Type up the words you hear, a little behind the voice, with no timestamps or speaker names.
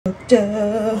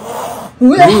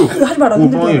왜? 그거 하지 마라.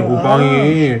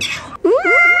 오방이.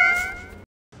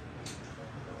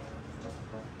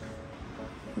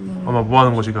 엄마 뭐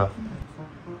하는 거지가?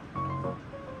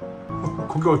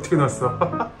 고기 어떻게 났어?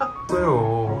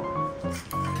 써요.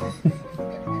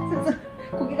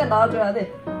 고기가 나와줘야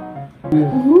돼.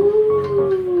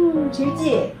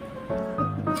 질지?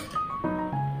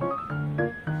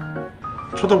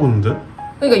 쳐다보는데?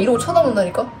 그러니까 이러고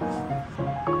쳐다본다니까? 다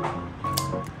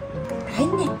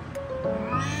있네.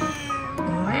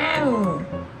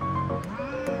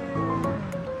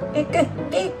 깨끗.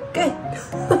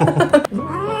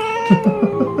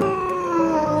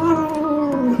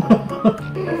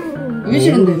 왜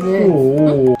싫은데 왜?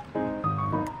 응?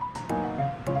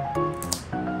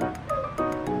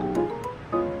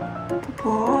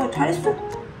 잘했어.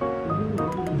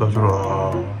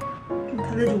 놔줘라. 좀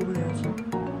달래주고 그래야지.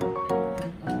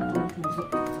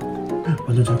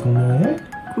 완전 잘 꺾네.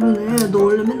 그러네. 너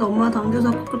원래 맨날 엄마 당겨서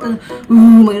꺾을 때는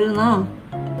막 이러나.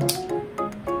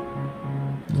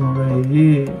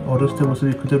 왜 어렸을 때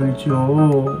모습이 그대로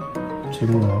있죠.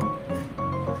 재밌나?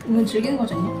 이건 즐기는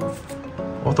거지 않냐?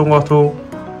 어떤 거 같아?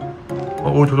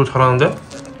 오늘 저도 잘하는데?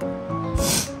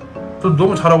 너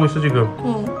너무 잘하고 있어 지금.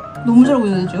 너무 잘하고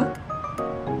있는데 지금?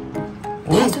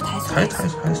 다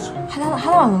했어.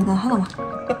 하나만.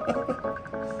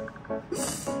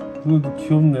 너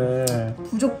귀엽네.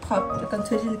 부족밥 약간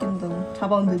돼지 느낌 나고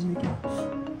잡아온 돼지 느낌.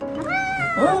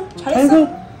 잘했어.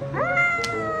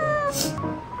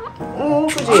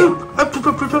 그지?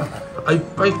 불편.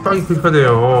 빵이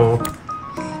불편해요.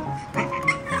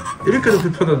 이렇게도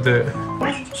불편한데.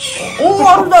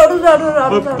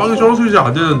 아르다. 빵이 쩔어서 이제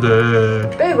안 되는데.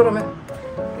 빼 그러면.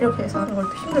 이렇게 해서 하는 걸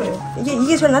힘들어요.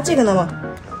 이게 제일 낫지 그나마.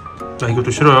 자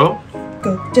이것도 싫어요?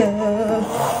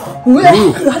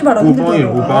 왜? 그거 하지 마라.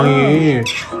 오방이.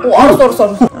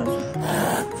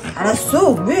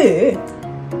 알았어. 왜?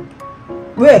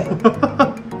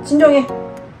 진정해.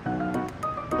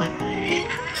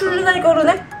 출린다니까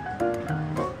그러네?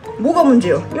 뭐가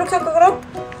문제요? 이렇게 할까 그럼?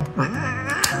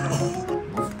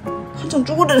 한참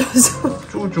쭈그려졌어.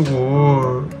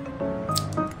 쭈글쭈글.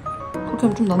 그렇게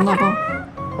하면 좀 낫나봐.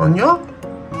 아니야?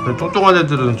 뚱뚱한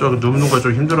애들은 저기 눕는 걸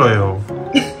좀 힘들어해요.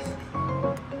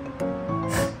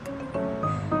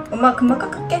 엄마 금방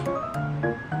깎을게.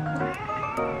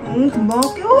 금방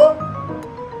할게요.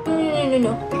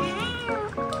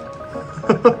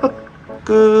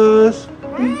 끝.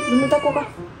 눈물 닦고 가.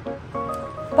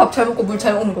 밥 잘 먹고 물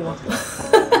잘 먹는 거 봐.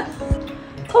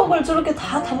 턱을 저렇게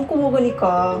다 담고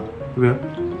먹으니까 왜?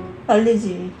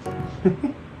 난리지.